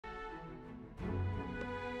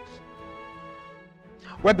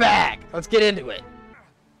We're back! Let's get into it.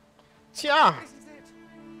 Tja! This is it.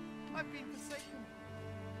 I've been forsaken.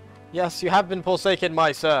 Yes, you have been forsaken,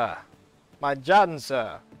 my sir. My Jan,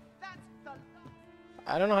 sir. That's the...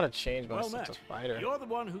 I don't know how to change my Well sense met. of spider. You're the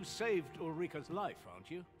one who saved Ulrika's life,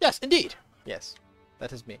 aren't you? Yes, indeed. Yes,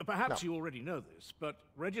 that is me. Perhaps No. you already know this, but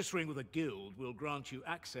registering with a guild will grant you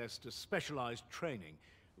access to specialized training,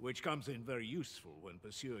 which comes in very useful when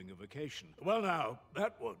pursuing a vocation. Well now,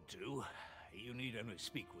 that won't do. You need only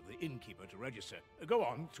speak with the innkeeper to register. Go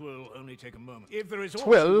on, 'twill only take a moment. If there is aught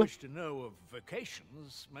you wish to know of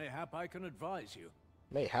vocations, mayhap I can advise you.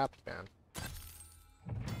 Mayhap, man.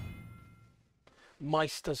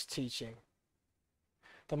 Meister's teaching.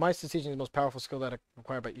 The Meister's teaching is the most powerful skill that is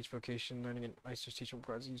required by each vocation. Learning in Meister's teaching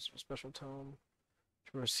requires the use of a special tome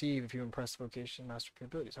to receive if you impress the vocation master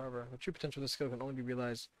capabilities. However, the true potential of this skill can only be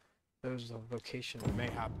realized those of vocation.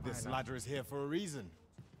 Mayhap this ladder is here for a reason.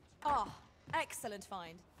 Ah, excellent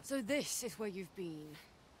find. So this is where you've been.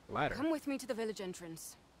 Ladder. Come with me to the village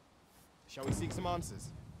entrance. Shall we seek some answers?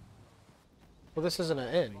 Well, this isn't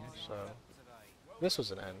an inn, so this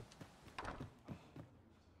was an inn.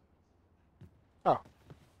 Oh,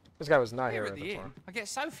 this guy was not here at the before. inn, I get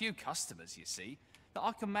so few customers, you see, that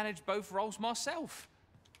I can manage both roles myself.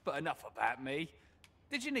 But enough about me.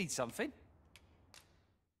 Did you need something?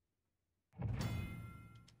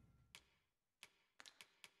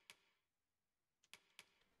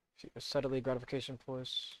 Steadily gratification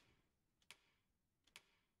plus.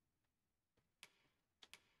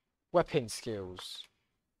 Weapon skills.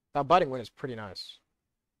 That biting wing is pretty nice.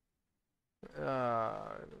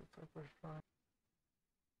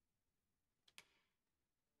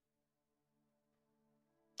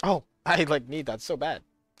 Oh, I like need that so bad.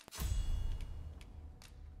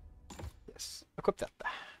 Yes, equip that.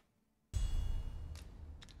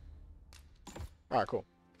 Alright, cool.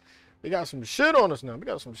 We got some shit on us now. We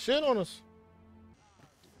got some shit on us.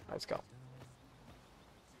 Let's go.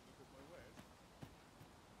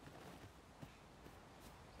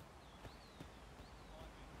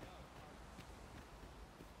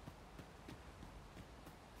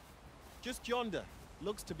 Just yonder.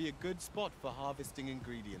 Looks to be a good spot for harvesting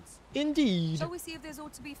ingredients. Indeed. Shall we see if there's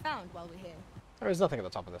aught to be found while we're here? There is nothing at the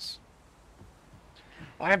top of this.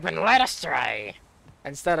 I have been led astray.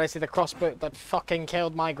 Instead, I see the crossbow that fucking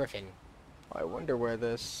killed my griffin. I wonder where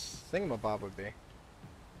this thingamabob would be.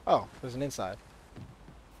 Oh, there's an inside.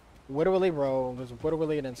 Literally, bro. There's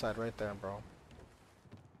literally an inside right there, bro.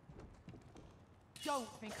 Don't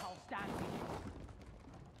think I'll stand for you.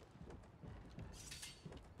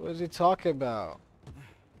 What is he talking about?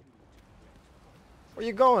 Where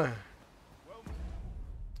you going?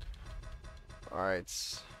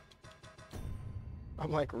 Alright.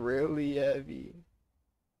 I'm like really heavy.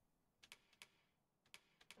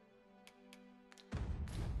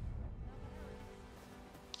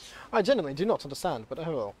 I genuinely do not understand, but I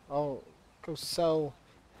will. I'll go sell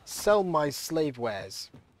my slave wares.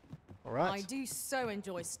 Alright? I do so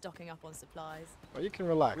enjoy stocking up on supplies. Well, you can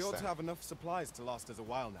relax We ought then. to have enough supplies to last us a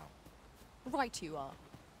while now. Right you are.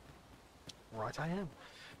 Right I am.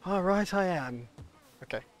 Alright I am.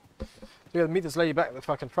 Okay. We gotta meet this lady back at the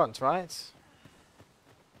fucking front, right?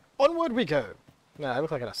 Onward we go! Nah, I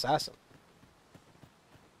look like an assassin.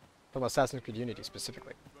 From Assassin's Creed Unity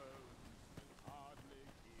specifically.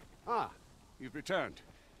 Ah, you've returned.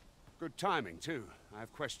 Good timing, too. I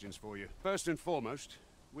have questions for you. First and foremost,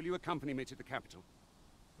 will you accompany me to the capital?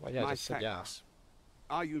 Well, yeah, I My just said yeah. thanks.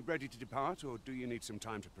 Are you ready to depart, or do you need some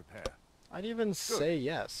time to prepare? I'd even say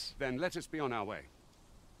yes. Then let us be on our way.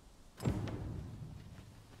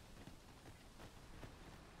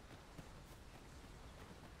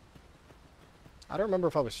 I don't remember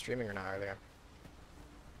if I was streaming or not earlier.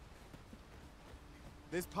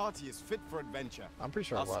 This party is fit for adventure. I'm pretty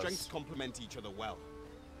sure Our it was. strengths complement each other well.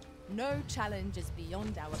 No challenge is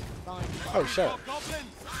beyond our combined Oh, power. shit.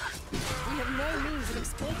 We have no means of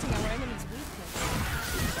exploiting our enemy's weakness.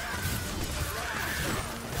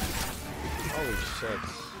 Holy shit.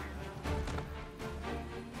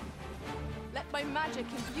 Let my magic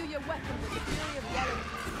imbue your weapon with the fury of the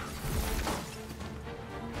elements.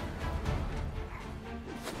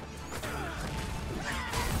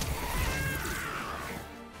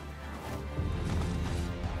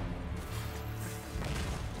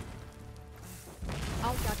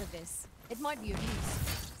 I'll gather this. It might be of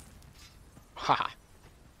use. Haha.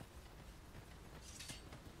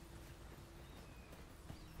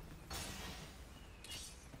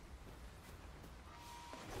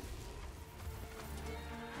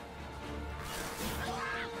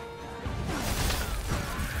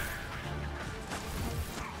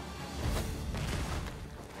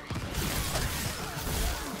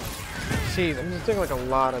 Jeez, I'm just doing like a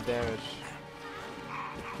lot of damage.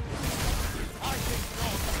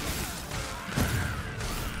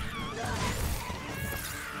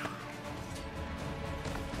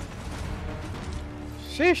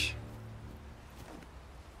 Sheesh.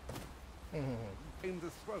 In the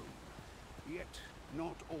throne, yet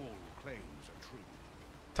not all claims are true.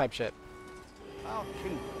 Type shit. Our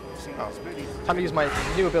kingdom sees many Time to use my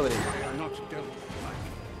new ability. they are not dealt with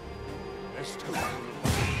lightly.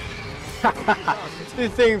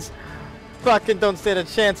 These things fucking don't stand a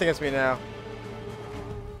chance against me now.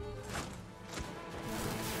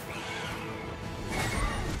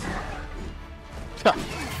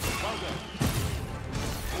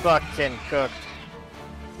 Fucking cooked.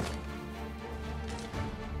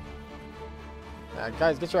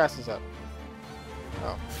 Guys, get your asses up.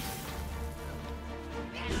 Oh.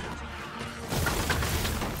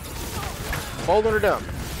 Folding her down.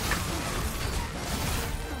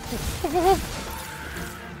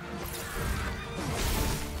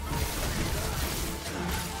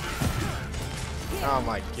 Oh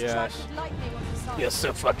my gosh. You're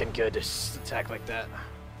so fucking good to attack like that.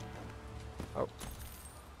 Oh.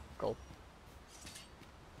 Gold.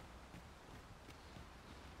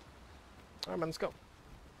 Alright, man, let's go.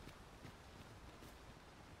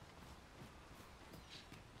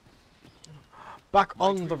 Back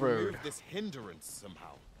on the road. Remove this hindrance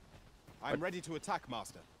somehow. I'm ready to attack,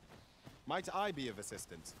 Master. Might I be of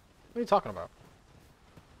assistance? What are you talking about?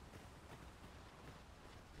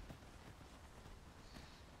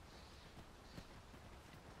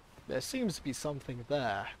 There seems to be something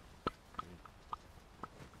there.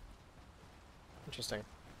 Interesting.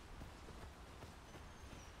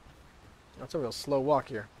 That's a real slow walk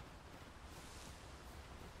here.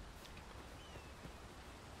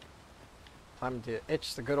 Time to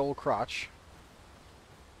itch the good old crotch.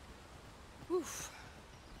 Oof.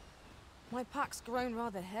 My pack's grown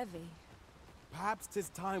rather heavy. Perhaps 'tis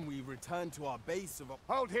time we return to our base of...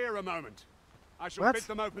 Hold here a moment. I shall What? bid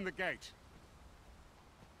them open the gate.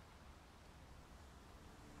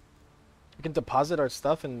 We can deposit our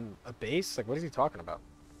stuff in a base? Like, what is he talking about?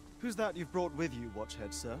 Who's that you've brought with you,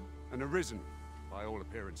 Watchhead, sir? An arisen, by all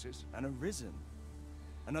appearances. An arisen?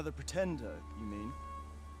 Another pretender, you mean?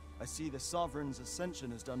 I see the Sovereign's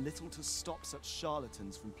ascension has done little to stop such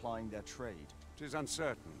charlatans from plying their trade. 'Tis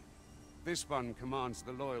uncertain. This one commands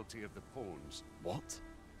the loyalty of the pawns. What?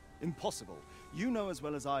 Impossible. You know as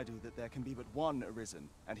well as I do that there can be but one arisen,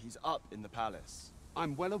 and he's up in the palace.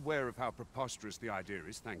 I'm well aware of how preposterous the idea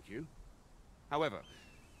is, thank you. However,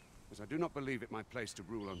 as I do not believe it my place to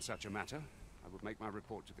rule on such a matter, I will make my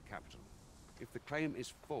report to the capital. If the claim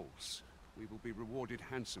is false, we will be rewarded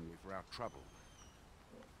handsomely for our trouble.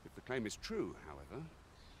 If the claim is true, however,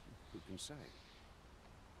 who can say?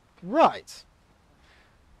 Right.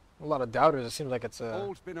 A lot of doubters. It seems like it's a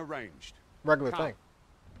All's been arranged. regular Come, thing.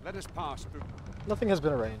 let us pass through. Nothing has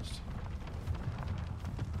been arranged.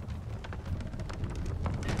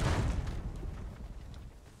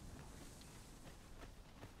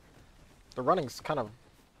 The running's kind of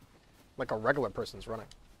like a regular person's running.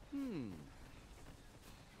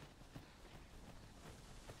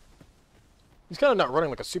 He's kind of not running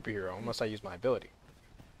like a superhero unless I use my ability.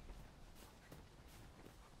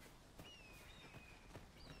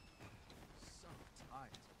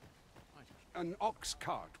 An ox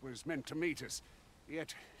cart was meant to meet us,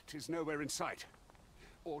 yet 'tis nowhere in sight.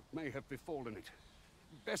 Aught may have befallen it.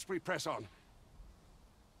 Best we press on.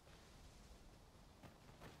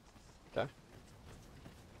 Okay.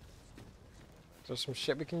 Is there some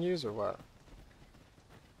shit we can use or what?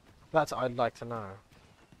 That's I'd like to know.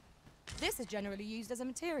 This is generally used as a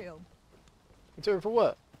material. Material for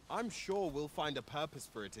what? I'm sure we'll find a purpose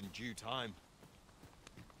for it in due time.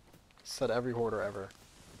 Said every hoarder ever.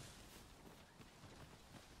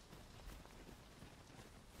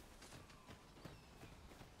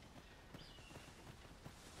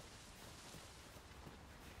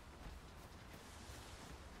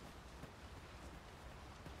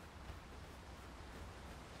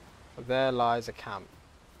 There lies a camp,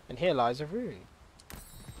 and here lies a rune.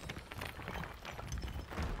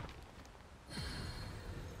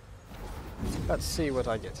 Let's see what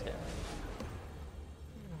I get here.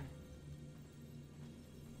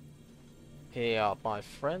 Here are my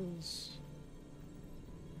friends.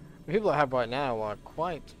 The people I have right now are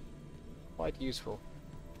quite useful.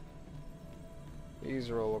 These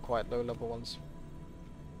are all quite low level ones.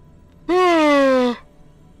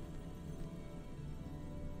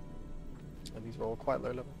 And these are all quite low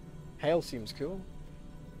level. Hail seems cool.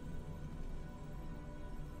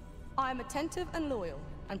 I am attentive and loyal,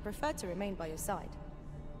 and prefer to remain by your side.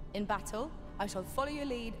 In battle, I shall follow your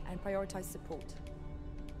lead and prioritize support.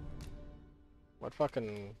 What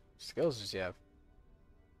fucking skills does he have?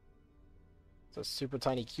 It's a super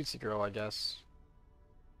tiny cutesy girl, I guess.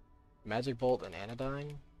 Magic Bolt and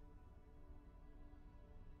Anodyne?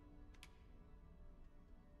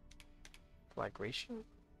 Flagration?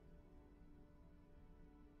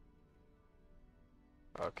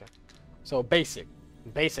 Okay. So basic.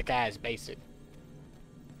 Basic as basic.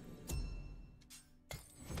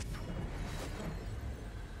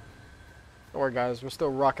 Don't worry guys, we're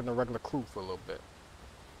still rocking the regular crew for a little bit.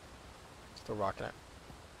 Still rocking it.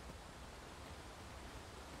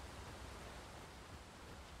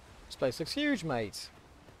 This place looks huge, mate.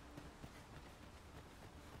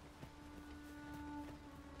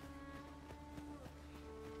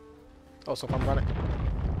 Oh, so if I'm running...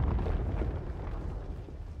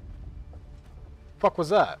 Fuck was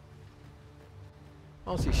that? I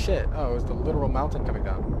don't see shit. Oh, it was the literal mountain coming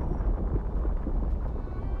down.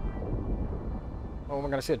 Oh, am I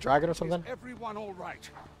gonna see a dragon or something? Is everyone all right?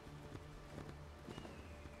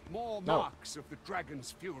 More No. marks of the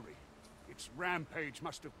dragon's fury. Its rampage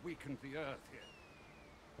must have weakened the earth here.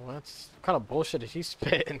 What kind of bullshit is he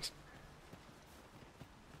spitting?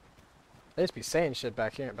 They used to be saying shit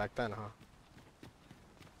back then, huh?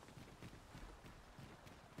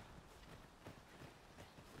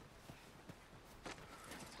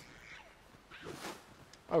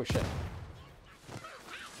 Oh shit.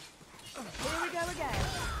 Here we go again.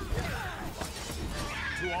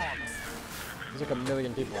 To arms. There's like a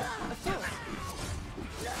million people. Of course.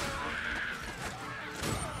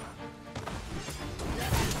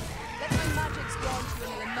 Let my magics grant you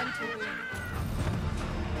an elemental boon.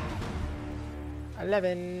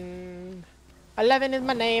 11. 11 is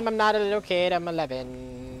my name. I'm not a little kid. I'm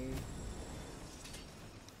 11.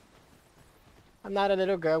 I'm not a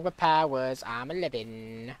little girl with powers. I'm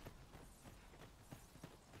 11.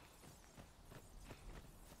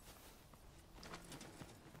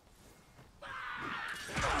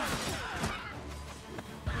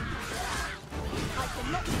 I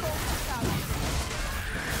cannot call this out.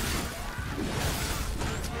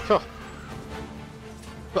 Huh.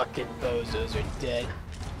 Fucking bozos are dead.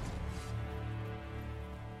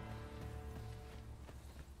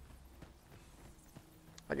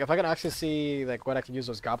 Like, if I can actually see, like, what I can use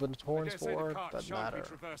those goblin I horns dare say the for, cart doesn't shan't be matter.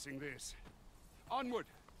 traversing this. Onward!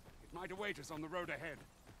 It might await us on the road ahead.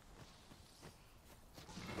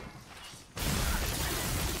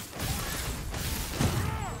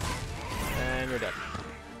 And you're dead.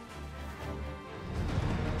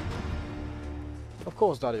 Of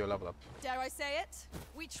course, Daddy, you'll level up. Dare I say it?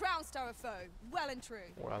 We trounced our foe, well and true.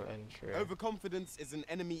 Well and true. Overconfidence is an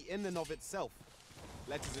enemy in and of itself.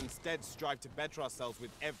 Let us instead strive to better ourselves with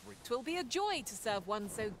every... Twill be a joy to serve one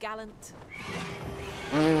so gallant.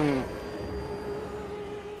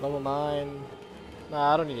 Level 9.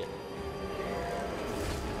 Nah, I don't need it.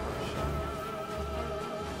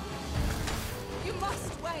 You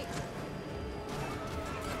must wait.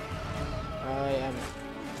 I am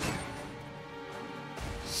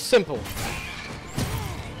simple.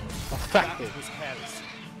 That Effective. was careless.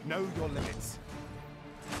 Know your limits.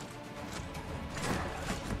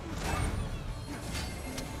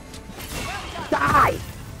 Die!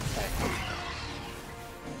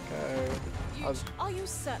 Okay. Are you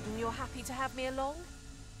certain you're happy to have me along?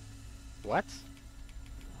 What?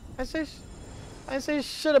 I say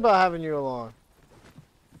shit about having you along.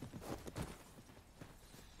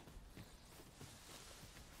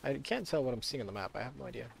 I can't tell what I'm seeing on the map. I have no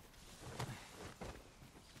idea.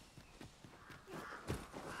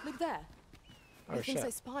 Look there. Oh Methinks shit. I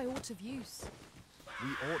spy aught of use. We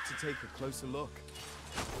ought to take a closer look.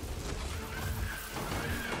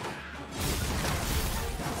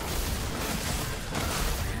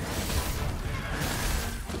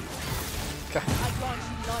 I grant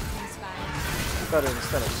you lightning span. Better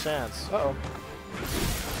instead of chance. Uh-oh.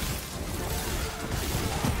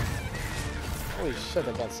 Holy shit,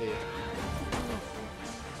 I can't see it.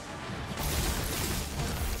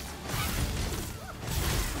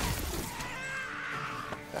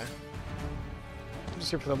 Okay. I'm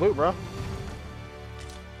just here for the loot, bro.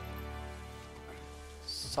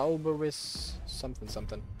 Salberus something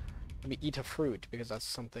something. Let me eat a fruit because that's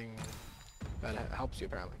something that helps you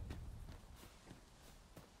apparently.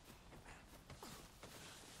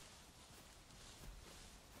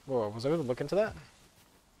 Whoa, was I able to look into that?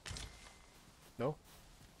 No?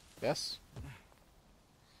 Yes?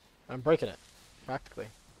 I'm breaking it. Practically.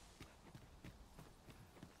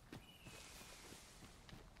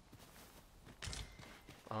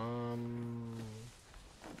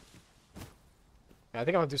 Yeah, I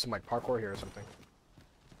think I'm gonna do some like parkour here or something.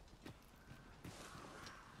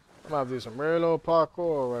 gonna have to do some real little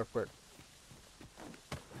parkour real quick.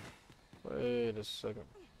 Wait a second.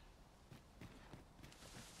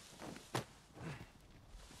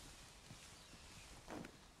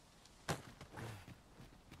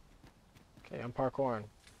 Okay, I'm parkouring.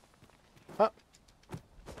 Up.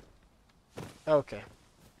 Okay.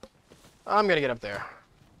 I'm gonna get up there.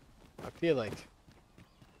 I feel like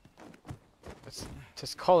it's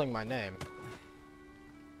just calling my name.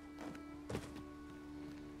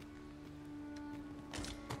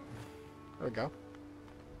 There we go.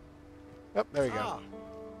 Oh, there we go. Ah,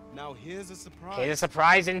 now here's a surprise. Okay, a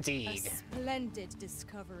surprise A indeed. splendid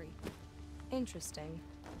discovery. Interesting.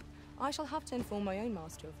 I shall have to inform my own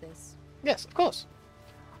master of this. Yes, of course.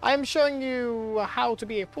 I am showing you how to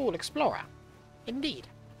be a pool explorer. Indeed.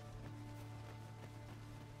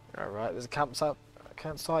 Alright, there's a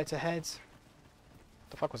campsite ahead.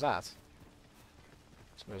 The fuck was that?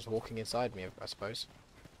 Someone was walking inside me, I suppose.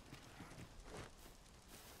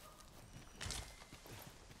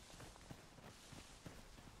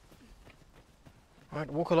 Alright,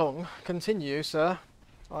 walk along. Continue, sir.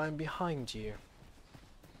 I am behind you.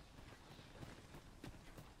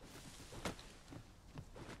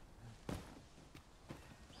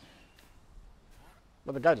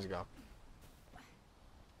 Where'd the guy just go?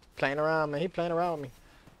 Playing around, man. He playing around with me.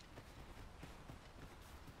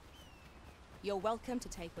 You're welcome to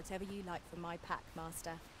take whatever you like from my pack,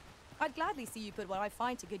 Master. I'd gladly see you put what I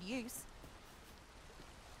find to good use.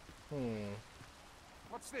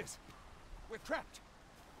 What's this? We're trapped.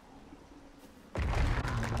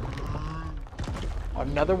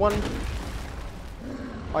 Another one?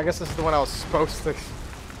 I guess this is the one I was supposed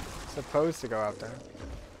to go out there.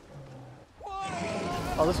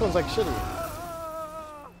 Oh, this one's like shitty.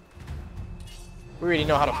 We already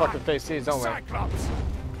know how to fucking face these, don't we? Cyclops!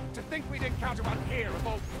 To think we'd encounter one here of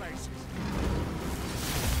all places.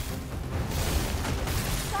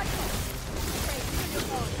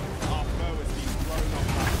 Our foe has been thrown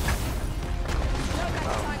off.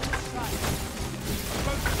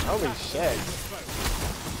 Holy shit.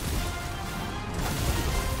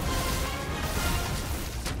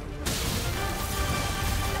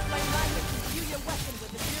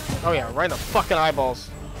 Oh yeah, right in the fucking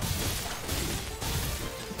eyeballs.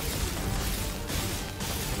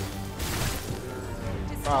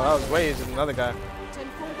 Wow, that was way easier than the other guy.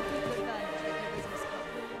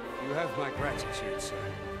 You have my gratitude, sir.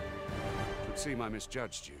 It would seem I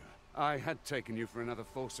misjudged you. I had taken you for another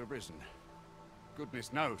force arisen.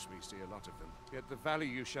 Goodness knows we see a lot of them. Yet the value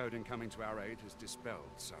you showed in coming to our aid has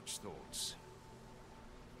dispelled such thoughts.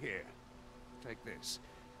 Here, take this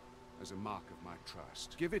as a mark of my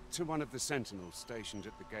trust. Give it to one of the sentinels stationed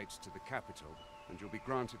at the gates to the capital, and you'll be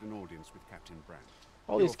granted an audience with Captain Brandt.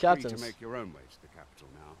 All You're these free captains. to make your own way to the capital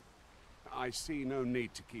now. I see no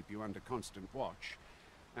need to keep you under constant watch,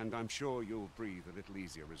 and I'm sure you'll breathe a little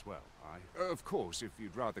easier as well. Of course, if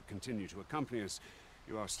you'd rather continue to accompany us,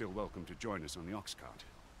 you are still welcome to join us on the ox cart.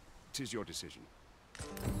 'Tis your decision.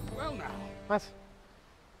 Well now. What?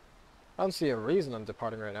 I don't see a reason I'm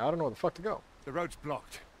departing right now. I don't know where the fuck to go. The road's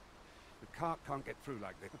blocked. The cart can't get through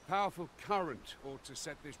like this. A powerful current ought to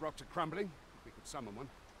set this rock to crumbling. If we could summon one.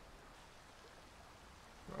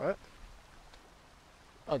 Alright.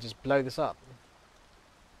 I'll just blow this up.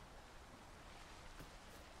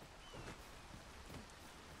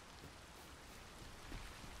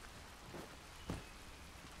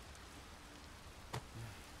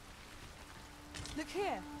 Look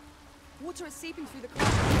here. Water is seeping through the car.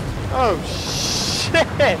 Oh shit!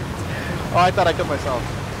 Oh, I thought I killed myself.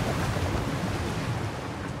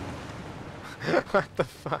 What the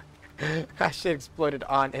fuck? That shit exploded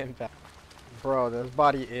on impact. Bro, this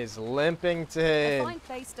body is limping to A him. fine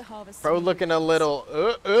place to harvest. Bro, some looking a roots. little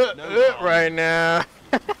right now.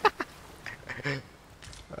 Shit.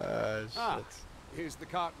 Ah, here's the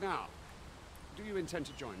cart now. Do you intend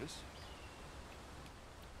to join us?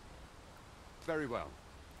 Very well.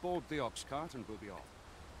 Board the ox cart and we'll be off.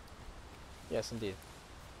 Yes, indeed.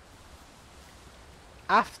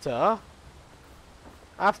 After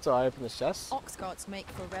I open the chest, Ox carts make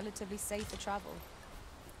for relatively safer travel.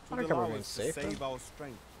 I Would can allow remain us to safe. save our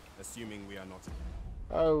strength, assuming we are not.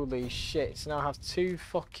 Holy shit! So now I have two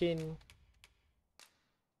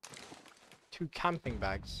camping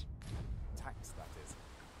bags. Tax, that is.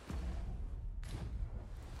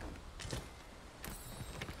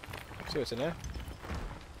 See what's in there?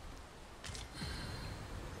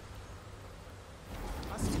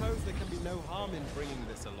 I suppose there can be no harm in bringing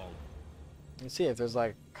this along. You can see if there's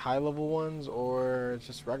like high level ones or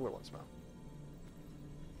just regular ones, man.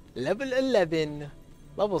 Level 11,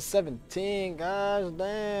 level 17, gosh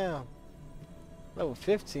damn. Level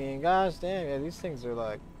 15, gosh damn, yeah, these things are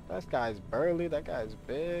like, that guy's burly, that guy's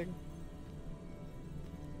big.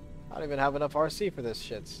 I don't even have enough RC for this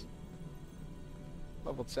shit.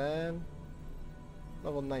 Level 10.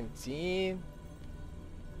 Level 19.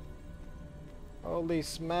 Holy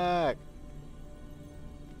smack.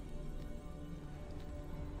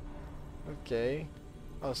 Okay.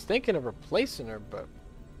 I was thinking of replacing her, but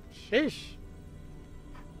sheesh.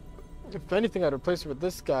 If anything, I'd replace her with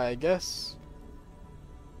this guy, I guess.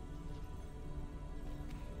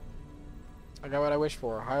 I got what I wish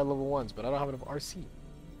for, higher level ones, but I don't have enough RC.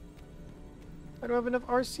 I don't have enough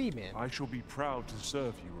RC, man. I shall be proud to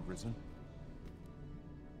serve you, Arisen.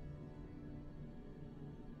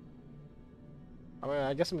 I mean,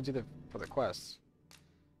 I guess I'm gonna do for the quests.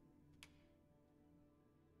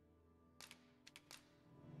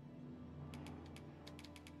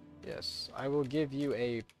 Yes, I will give you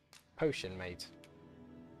a potion, mate.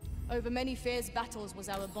 Over many fierce battles was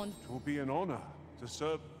our bond. It will be an honor to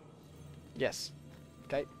serve. Yes.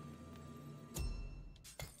 Okay.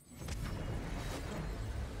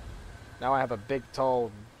 Now I have a big,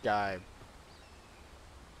 tall guy.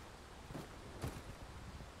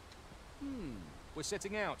 We're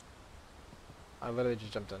setting out. I literally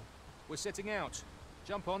just jumped in. We're setting out.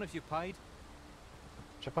 Jump on if you paid.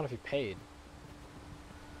 Jump on if you paid.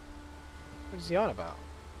 What is he on about?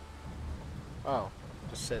 Oh,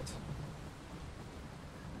 just sit.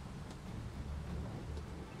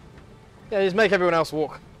 Yeah, just make everyone else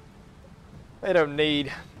walk. They don't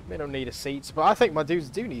need a seats, but I think my dudes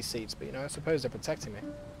do need seats. But you know, I suppose they're protecting me.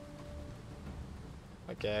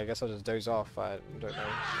 Okay, I guess I'll just doze off. I don't know.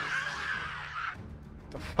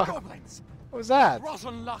 The fuck? Goblins! What was that?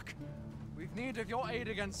 Rotten luck! We've need of your aid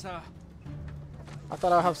against her. I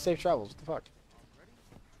thought I'd have safe travels. What the fuck?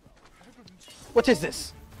 What is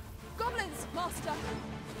this? Goblins, master!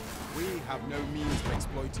 We have no means of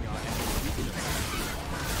exploiting our enemy's weakness.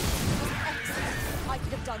 Excellent. I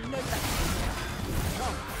could have done no better.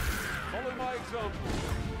 Come, follow my example.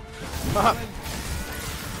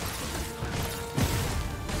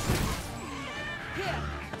 Here,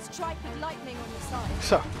 strike with lightning on your side.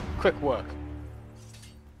 So, quick work.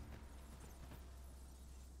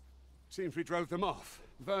 Seems we drove them off.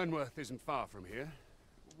 Vernworth isn't far from here.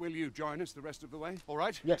 Will you join us the rest of the way? All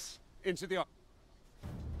right? Yes. Into the...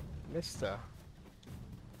 Mister.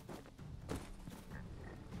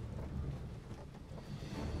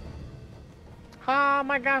 Oh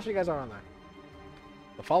my gosh, you guys are on there.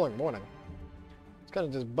 The following morning. It's kind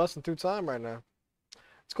of just busting through time right now.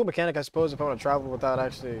 It's a cool mechanic, I suppose, if I want to travel without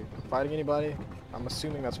actually fighting anybody. I'm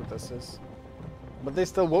assuming that's what this is. But they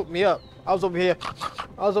still woke me up. I was over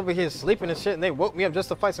here sleeping and shit, and they woke me up just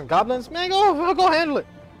to fight some goblins. Man, go handle it.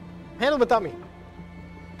 Handle it without me.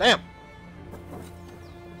 Damn.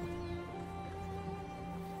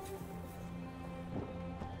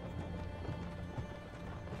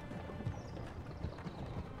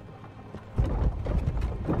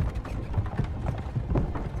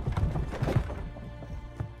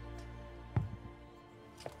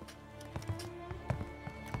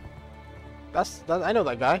 I know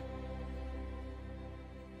that guy.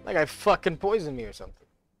 That guy fucking poisoned me or something.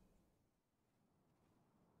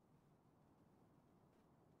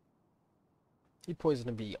 He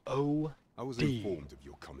poisoned me. Oh. I was informed of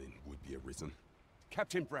your coming, would-be Arisen.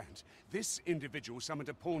 Captain Brandt, this individual summoned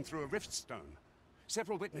a pawn through a rift stone.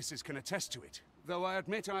 Several witnesses can attest to it, though I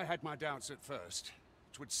admit I had my doubts at first.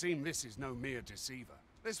 It would seem this is no mere deceiver.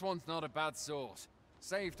 This one's not a bad sort.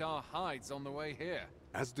 Saved our hides on the way here.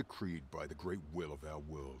 As decreed by the great will of our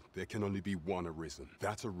world, there can only be one Arisen.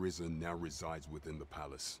 That Arisen now resides within the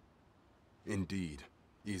palace. Indeed,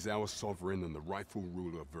 he is our sovereign and the rightful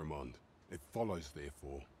ruler of Vermont. It follows,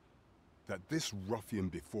 therefore, that this ruffian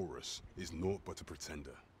before us is naught but a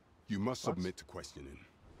pretender. You must submit to questioning.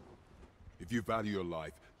 If you value your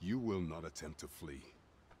life, you will not attempt to flee.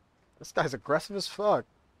 This guy's aggressive as fuck.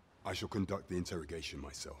 I shall conduct the interrogation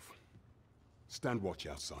myself. Stand watch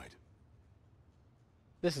outside.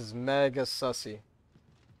 This is mega sussy.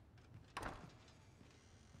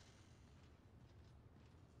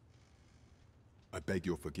 I beg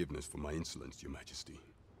your forgiveness for my insolence, Your Majesty.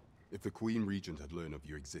 If the Queen Regent had learned of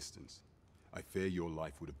your existence, I fear your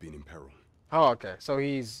life would have been in peril. Oh, okay. So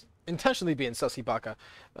he's intentionally being sussy baka.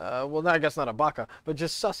 Well, I guess not a baka, but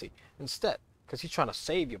just sussy instead. Because he's trying to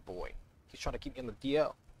save your boy. He's trying to keep you on the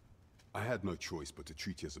DL. I had no choice but to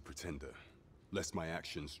treat you as a pretender, lest my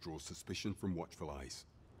actions draw suspicion from watchful eyes.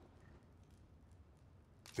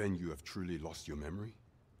 Then you have truly lost your memory?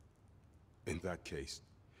 In that case,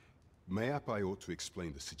 mayhap I ought to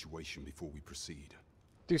explain the situation before we proceed.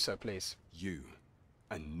 Do so, please. You,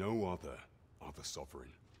 and no other, are the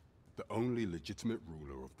Sovereign, the only legitimate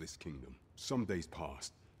ruler of this kingdom. Some days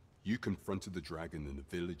past, you confronted the dragon in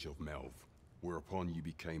the village of Melv, whereupon you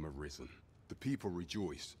became arisen. The people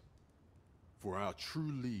rejoiced, for our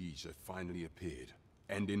true liege had finally appeared,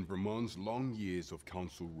 ending Vermon's long years of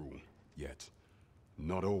council rule. Yet,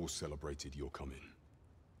 not all celebrated your coming.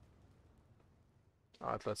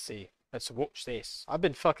 Alright, let's see. Let's watch this. I've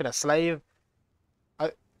been fucking a slave.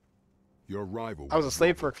 Your rival I was a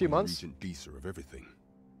slave for a few months. Regent Disa of everything.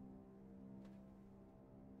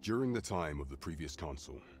 During the time of the previous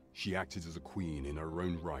council, she acted as a queen in her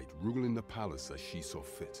own right, ruling the palace as she saw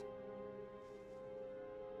fit.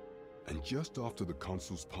 And just after the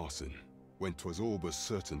consul's passing, when 'twas all but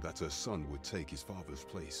certain that her son would take his father's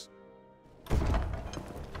place,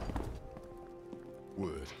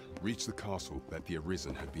 word reached the castle that the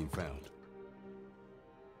Arisen had been found.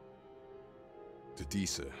 To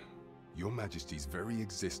Disa, your Majesty's very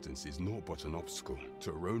existence is naught but an obstacle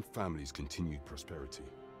to her own family's continued prosperity.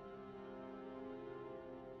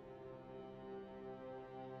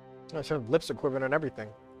 I should have lips equivalent and everything.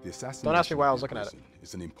 The assassination Don't ask me why I was of the looking at it. Arisen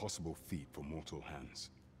is an impossible feat for mortal hands.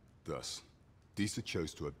 Thus, Disa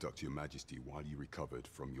chose to abduct your Majesty while you recovered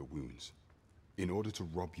from your wounds, in order to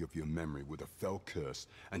rob you of your memory with a fell curse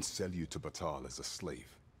and sell you to Batal as a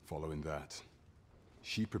slave. Following that,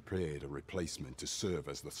 she prepared a replacement to serve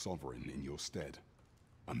as the Sovereign in your stead.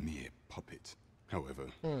 A mere puppet. However,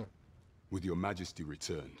 with your Majesty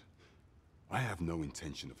returned, I have no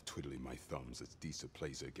intention of twiddling my thumbs as Disa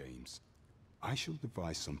plays her games. I shall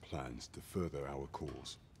devise some plans to further our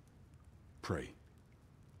cause. Pray,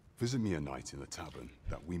 visit me a night in the tavern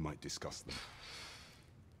that we might discuss them.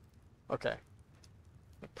 Okay.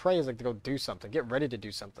 Pray is like to go do something. Get ready to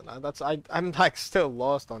do something. I'm like still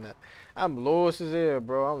lost on that. I'm lost as hell,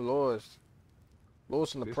 bro. I'm lost.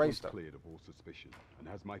 Lost on the pray stuff. Cleared of all suspicion and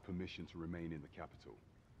has my permission to remain in the capital.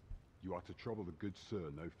 You are to trouble the good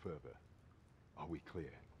sir no further. Are we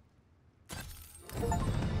clear?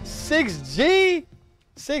 6G?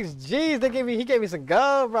 6Gs. He gave me some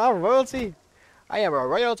gold, bro. I'm royalty. I am a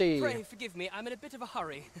royalty. Pray forgive me. I'm in a bit of a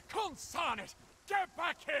hurry. Consign it! Get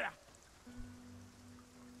back here!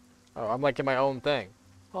 Oh, I'm like in my own thing.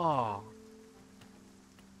 Oh.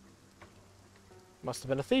 Must have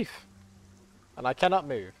been a thief. And I cannot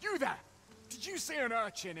move. You there! Did you see an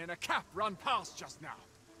urchin in a cap run past just now?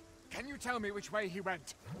 Can you tell me which way he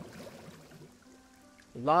went?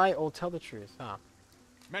 Lie or tell the truth, huh?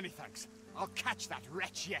 Many thanks. I'll catch that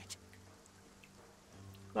wretch yet.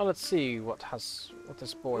 Now let's see what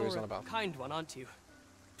this boy was You're on about. a kind one, aren't you?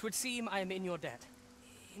 'Twould seem I am in your debt.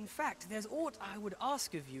 In fact, there's aught I would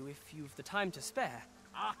ask of you if you've the time to spare.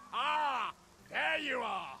 Aha! There you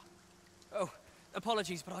are! Oh,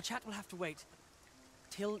 apologies, but our chat will have to wait.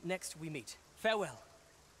 Till next we meet. Farewell.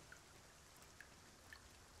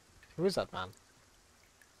 Who is that man?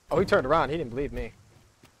 Oh, he turned around. He didn't believe me.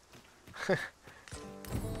 He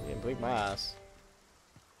didn't believe my ass.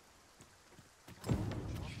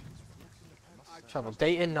 Travel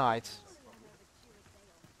day and night.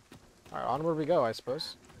 Alright, onward we go, I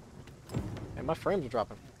suppose. And my frames are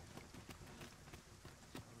dropping.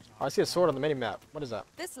 Oh, I see a sword on the mini-map. What is that?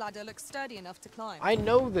 This ladder looks sturdy enough to climb. I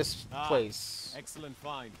know this place. Excellent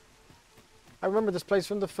find. I remember this place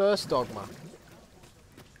from the first Dogma.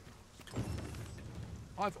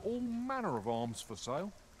 I've all manner of arms for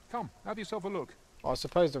sale. Come, have yourself a look. Oh, I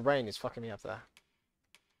suppose the rain is fucking me up there.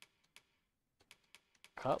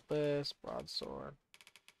 Cutlass, broadsword.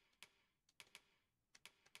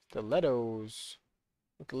 Stilettos.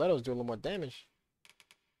 Stilettos do a little more damage.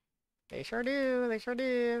 They sure do, they sure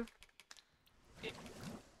do.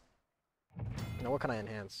 Now what can I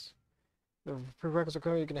enhance? The prerequisite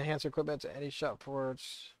equipment, you can enhance your equipment to any shop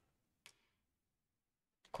forge.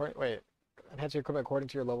 Wait. Enhance your equipment according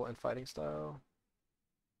to your level and fighting style.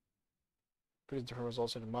 Produce different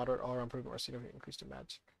results in moderate all-around improvement or significant increase to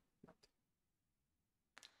magic.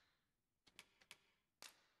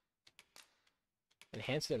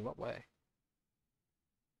 Enhance it in what way?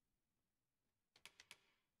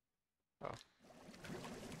 Oh.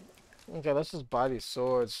 Okay, let's just buy these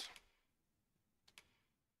swords.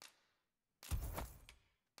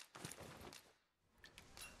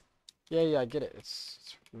 Yeah, I get it.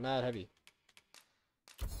 It's mad heavy.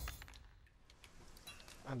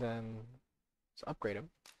 And then let's upgrade him.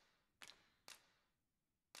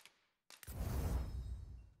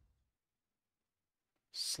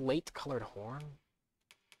 Slate colored horn.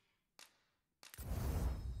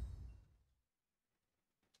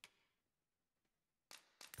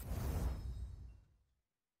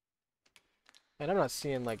 And I'm not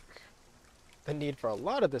seeing like the need for a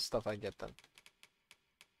lot of this stuff I get then.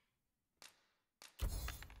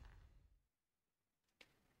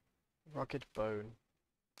 Rocket bone.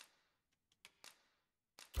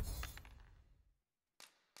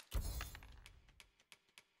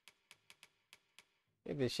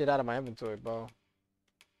 Get this shit out of my inventory, bro.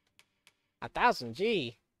 1,000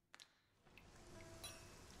 G.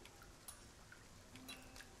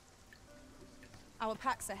 Our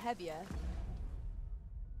packs are heavier.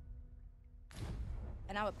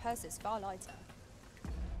 And our purses far lighter.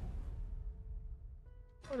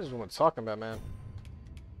 What is everyone talking about, man?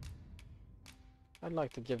 I'd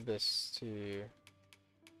like to give this to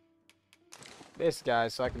this guy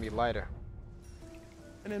so I can be lighter.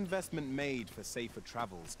 An investment made for safer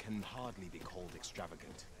travels can hardly be called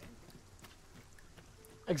extravagant.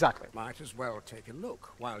 Exactly. Might as well take a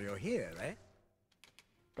look while you're here, eh?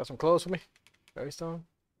 Got some clothes for me? Berry stone.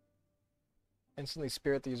 Instantly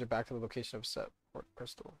spirit the user back to the location of set port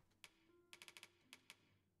crystal.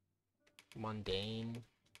 Mundane.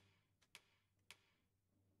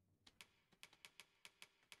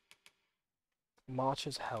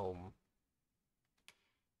 March's helm.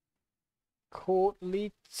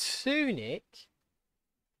 Courtly tunic.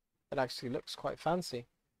 It actually looks quite fancy.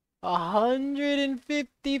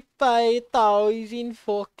 155,000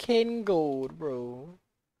 fucking gold, bro.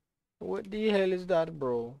 What the hell is that,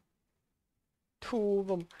 bro? 2 of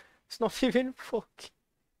them. It's not even fucking.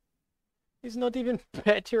 It's not even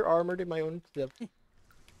better armor than my own stuff.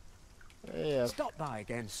 Yeah. Stop by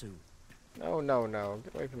again soon. No, no, no.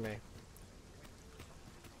 Get away from me.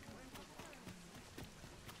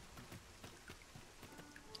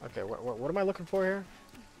 Okay, what am I looking for here?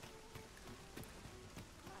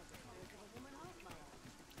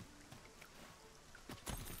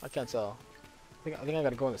 I can't tell. I think I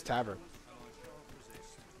gotta go in this tavern.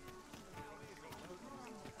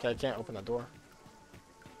 Okay, I can't open that door.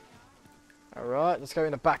 Alright, let's go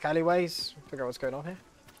in the back alleyways. Figure out what's going on here.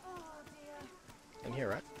 In here,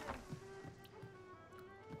 right?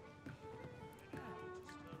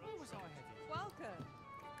 Welcome.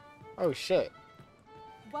 Oh shit.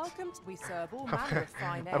 Welcome to we serve all manner of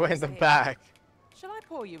fine I went in ales the here. back. Shall I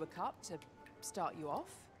pour you a cup to start you off?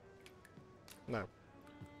 No.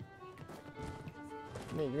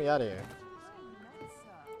 Get me out of here.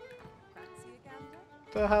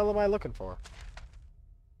 What the hell am I looking for?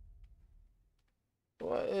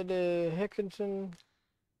 What Hickinson?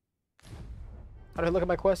 How do I look at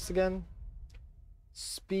my quests again?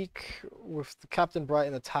 Speak with the Captain Bright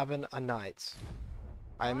in the tavern a night.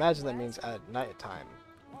 I imagine that means at night time.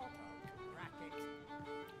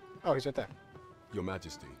 Oh, he's right there. Your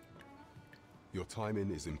Majesty, your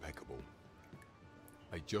timing is impeccable.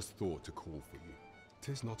 I just thought to call for you.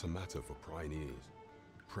 'Tis not a matter for prying ears.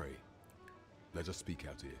 Pray, let us speak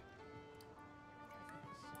out here.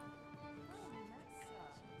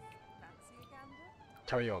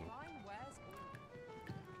 Carry on.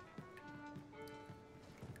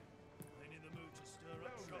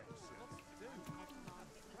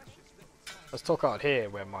 Let's talk out here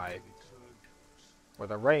where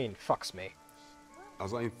the rain fucks me.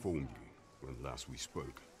 As I informed you when last we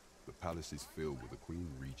spoke, the palace is filled with the Queen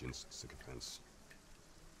Regent's sycophants.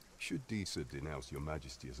 Should Disa denounce your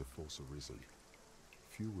Majesty as a false arisen,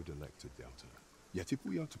 few would elect to doubt her. Yet if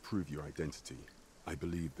we are to prove your identity, I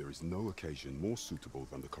believe there is no occasion more suitable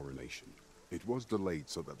than the coronation. It was delayed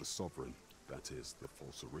so that the sovereign, that is, the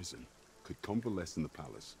false arisen, could convalesce in the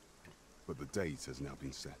palace, but the date has now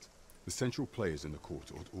been set. The central players in the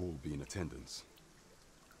court ought all be in attendance.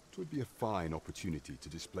 It would be a fine opportunity to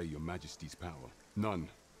display your Majesty's power. None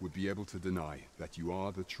would be able to deny that you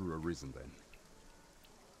are the true arisen then.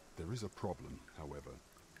 There is a problem, however.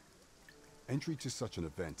 Entry to such an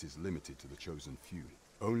event is limited to the chosen few.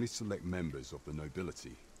 Only select members of the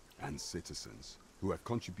nobility and citizens who have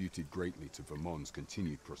contributed greatly to Vermont's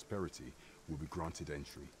continued prosperity will be granted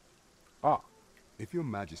entry. Ah. If your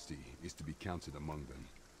Majesty is to be counted among them,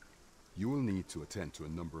 you will need to attend to a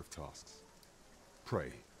number of tasks.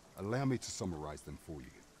 Pray, allow me to summarize them for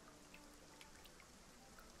you.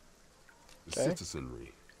 The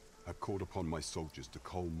citizenry have called upon my soldiers to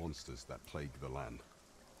cull monsters that plague the land.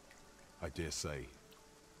 I dare say,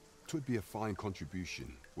 'twould be a fine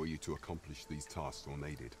contribution were you to accomplish these tasks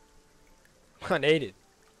unaided. Unaided?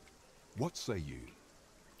 What say you?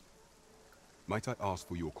 Might I ask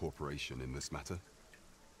for your cooperation in this matter?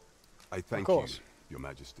 I thank you, your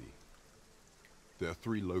Majesty. There are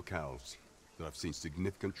 3 locales that have seen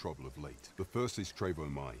significant trouble of late. The first is Trevo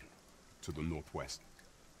Mine, to the northwest.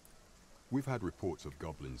 We've had reports of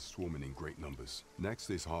goblins swarming in great numbers. Next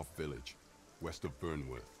is Half Village, west of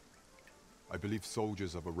Burnworth. I believe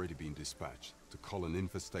soldiers have already been dispatched to cull an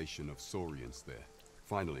infestation of saurians there.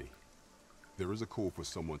 Finally, There is a call for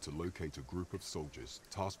someone to locate a group of soldiers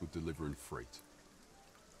tasked with delivering freight.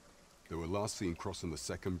 They were last seen crossing the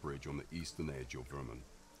second bridge on the eastern edge of Vermont.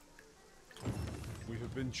 We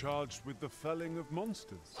have been charged with the felling of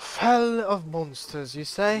monsters. Fell of monsters, you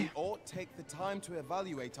say? We ought take the time to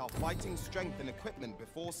evaluate our fighting strength and equipment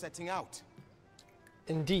before setting out.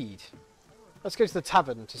 Indeed. Let's go to the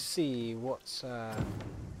tavern to see what's...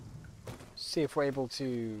 see if we're able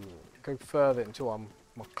to go further into our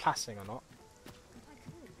classing or not.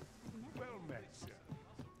 Well met, sir.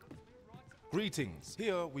 Greetings.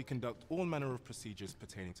 Here we conduct all manner of procedures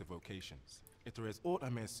pertaining to vocations. If there is aught I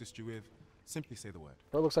may assist you with, simply say the word.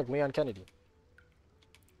 Well, it looks like Leon Kennedy.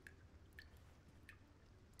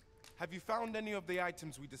 Have you found any of the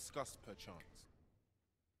items we discussed, perchance?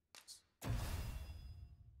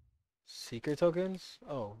 Seeker tokens?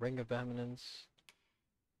 Oh, Ring of Eminence.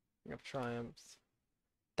 Ring of Triumph.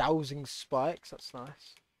 Dowsing Spikes, that's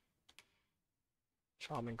nice.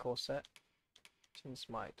 Charming Corset. Tin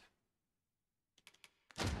Smite.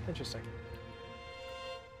 Interesting.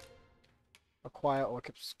 Acquire or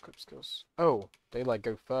equip skills. Oh, they like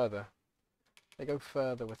go further. They go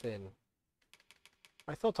further within.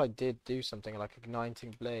 I thought I did do something like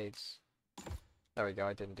igniting blades. There we go,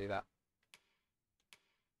 I didn't do that.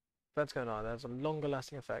 What's going on? There's a longer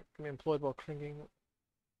lasting effect. Can be employed while clinging.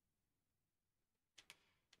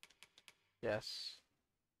 Yes.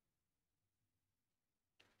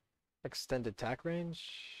 Extended attack range.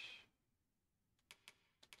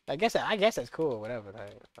 I guess that's cool. Whatever.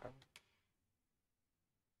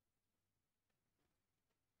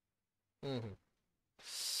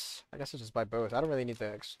 I guess I'll just buy both. I don't really need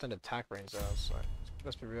the extended attack range though. So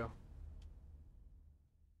let's be real.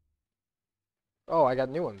 Oh, I got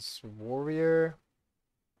new ones. Warrior.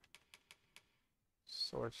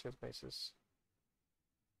 Sword, shield, maces.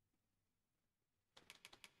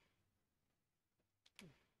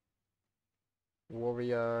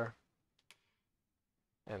 Warrior.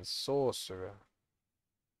 And sorcerer.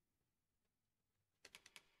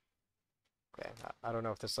 Okay, I don't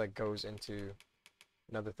know if this like goes into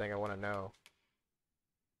another thing I want to know.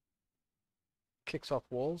 Kicks off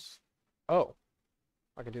walls. Oh,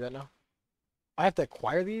 I can do that now. I have to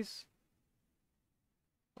acquire these?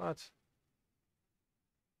 What?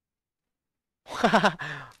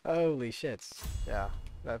 Holy shits. Yeah,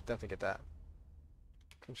 I definitely get that.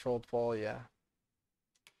 Controlled fall, yeah.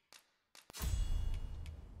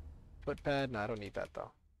 Footpad? No, I don't need that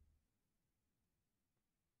though.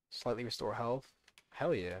 Slightly restore health.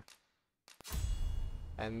 Hell yeah.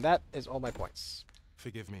 And that is all my points.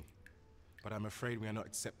 Forgive me, but I'm afraid we are not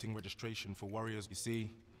accepting registration for warriors. You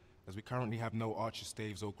see, as we currently have no archer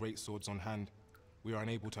staves or great swords on hand, we are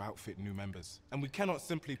unable to outfit new members. And we cannot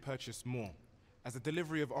simply purchase more, as the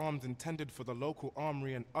delivery of arms intended for the local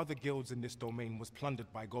armory and other guilds in this domain was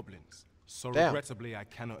plundered by goblins. So regrettably, I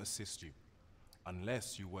cannot assist you.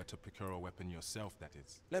 Unless you were to procure a weapon yourself, that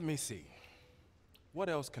is. Let me see. What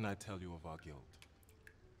else can I tell you of our guild?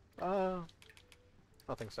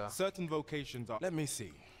 I think so. Certain vocations are... Let me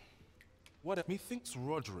see. Methinks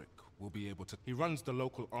Roderick will be able to... He runs the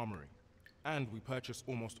local armory. And we purchase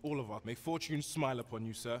almost all of our... May fortune smile upon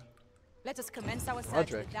you, sir. Let us commence our search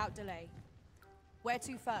Roderick. without delay. Where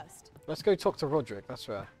to first? Let's go talk to Roderick. That's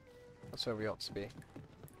where we ought to be.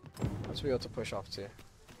 That's where we ought to push off to.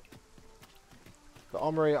 The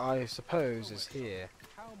armory, I suppose, is here.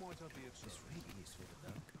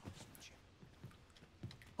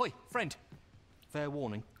 Hoi, friend. Fair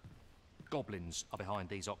warning. Goblins are behind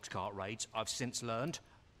these ox cart raids, I've since learned.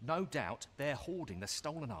 No doubt they're hoarding the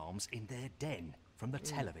stolen arms in their den, from the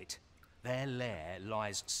tell of it. Their lair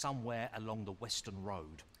lies somewhere along the western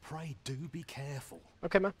road. Pray do be careful.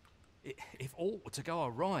 Okay, man. If aught were to go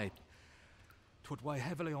awry, 'twould weigh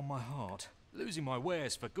heavily on my heart. Losing my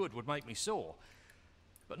wares for good would make me sore.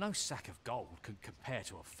 But no sack of gold can compare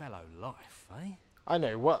to a fellow life, eh? I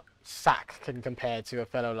know what sack can compare to a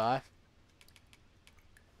fellow life.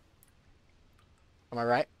 Am I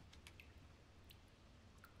right?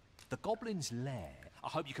 The goblin's lair. I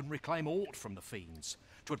hope you can reclaim aught from the fiends.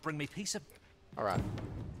 'Twould bring me peace of... Alright.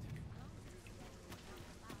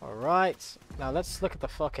 Alright. Now let's look at the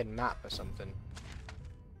fucking map or something.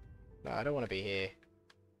 No, I don't want to be here.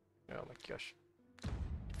 Oh my gosh.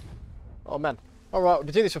 Oh man. Alright,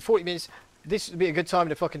 we'll do this for 40 minutes. This would be a good time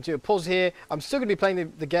to fucking do a pause here. I'm still going to be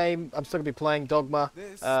playing the game. I'm still going to be playing Dogma.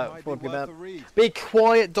 Be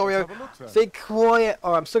quiet, Dorio. Be quiet.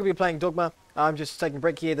 Alright, I'm still going to be playing Dogma. I'm just taking a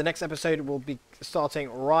break here. The next episode will be starting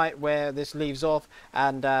right where this leaves off.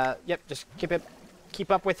 And, yep, just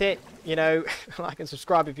keep up with it. You know, like and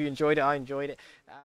subscribe if you enjoyed it. I enjoyed it.